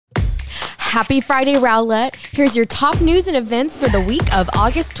Happy Friday, Rowlett. Here's your top news and events for the week of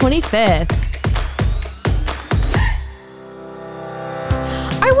August 25th.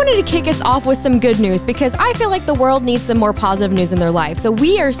 I wanted to kick us off with some good news because I feel like the world needs some more positive news in their life. So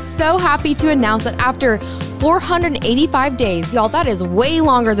we are so happy to announce that after 485 days, y'all, that is way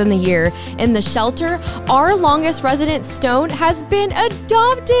longer than the year, in the shelter, our longest resident, Stone, has been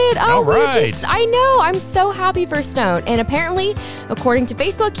adopted. All right. I know. I'm so happy for Stone. And apparently, according to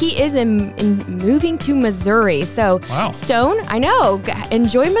Facebook, he is moving to Missouri. So, wow. Stone, I know.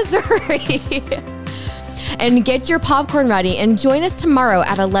 Enjoy Missouri. And get your popcorn ready and join us tomorrow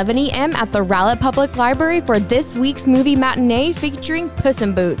at 11 a.m. at the Rowlett Public Library for this week's movie matinee featuring Puss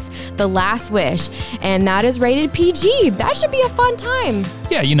in Boots, The Last Wish. And that is rated PG. That should be a fun time.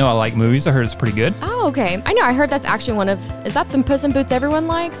 Yeah, you know I like movies. I heard it's pretty good. Oh, okay. I know. I heard that's actually is that the Puss in Boots everyone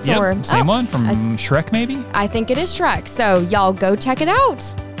likes? Yep, or same one from Shrek, maybe? I think it is Shrek. So y'all go check it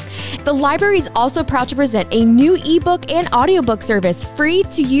out. The library is also proud to present a new ebook and audiobook service free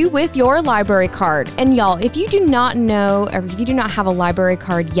to you with your library card. And y'all, if you do not know, or if you do not have a library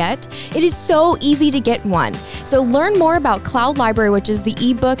card yet, it is so easy to get one. So learn more about Cloud Library, which is the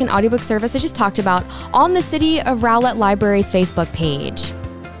ebook and audiobook service I just talked about, on the City of Rowlett Library's Facebook page.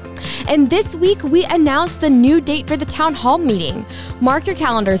 And this week, we announced the new date for the town hall meeting. Mark your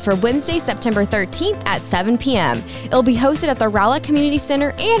calendars for Wednesday, September 13th at 7 p.m. It'll be hosted at the Rowlett Community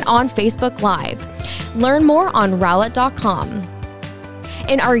Center and on Facebook Live. Learn more on rowlett.com.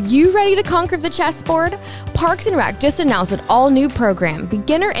 And are you ready to conquer the chessboard? Parks and Rec just announced an all-new program,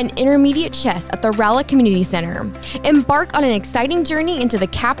 Beginner and Intermediate Chess at the Rowlett Community Center. Embark on an exciting journey into the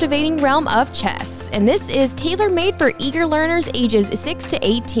captivating realm of chess. And this is tailor-made for eager learners ages 6 to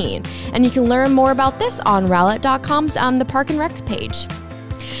 18. And you can learn more about this on rowlett.com's the Park and Rec page.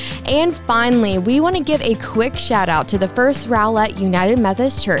 And finally, we want to give a quick shout out to the First Rowlett United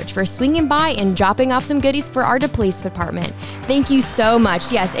Methodist Church for swinging by and dropping off some goodies for our police department. Thank you so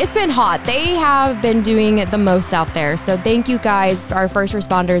much. Yes, it's been hot. They have been doing the most out there. So thank you guys, our first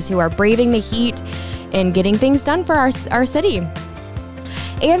responders who are braving the heat and getting things done for our city.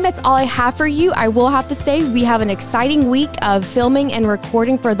 And that's all I have for you. I will have to say we have an exciting week of filming and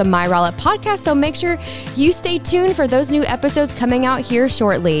recording for the My Rowlett podcast, so make sure you stay tuned for those new episodes coming out here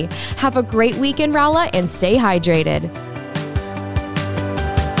shortly. Have a great weekend, Rowlett, and stay hydrated.